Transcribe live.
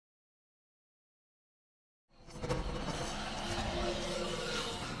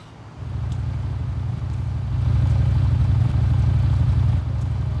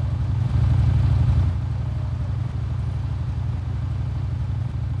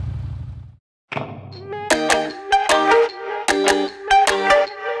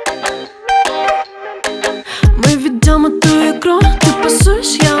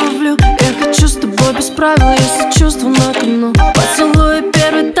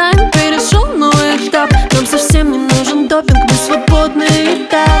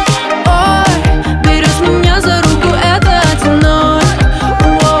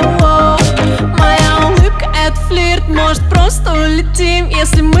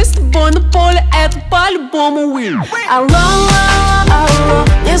мы с тобой на поле, это по-любому win. Алло, алло,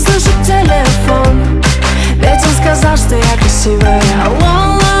 не слышу телефон, ведь он сказал, что я красивая. Алло,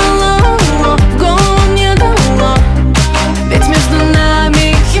 алло, алло, в голову мне дало, ведь между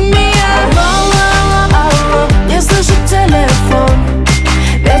нами химия. Алло, алло, не слышу телефон,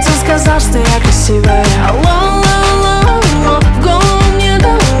 ведь он сказал, что я красивая. Алло, алло, алло, в голову мне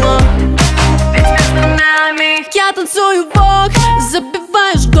дало, ведь между нами. Я танцую вок,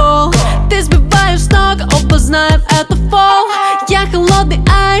 забиваешь гол, ты сбиваешь с ног, оба знаем это фол. Я холодный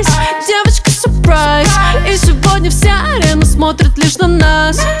айс, девочка сюрприз, и сегодня вся арена смотрит лишь на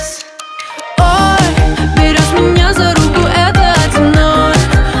нас. Ой, берешь меня за руку, это 1-0.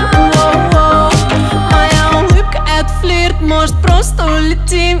 Моя улыбка это флирт, может просто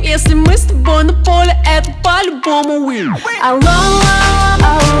улетим. Если мы с тобой на поле, это по-любому win. Алло,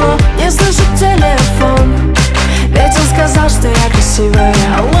 алло, не слышу телефон, ведь он сказал, что я красивая.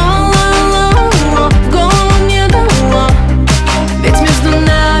 Алло, алло, алло, в голову мне дало, ведь между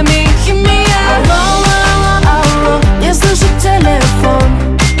нами химия. Алло, алло, алло, не слышу телефон,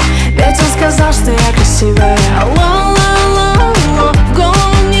 ведь он сказал, что я красивая. Алло, алло, алло, в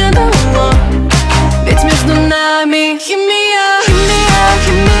голову мне дало, ведь между нами химия. Химия,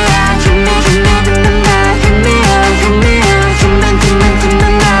 химия, химия, химия, химия, химия,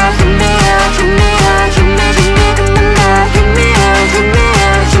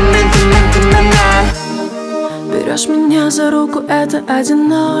 берешь меня за руку, это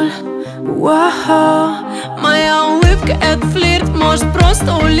 1-0. Моя улыбка это флирт, может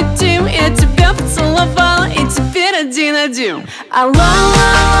просто улетим. Я тебя поцеловала и теперь 1-1. Алло,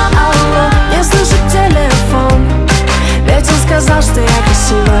 алло, не слышу телефон, ведь он сказал, что я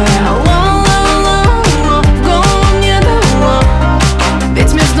красивая. Алло,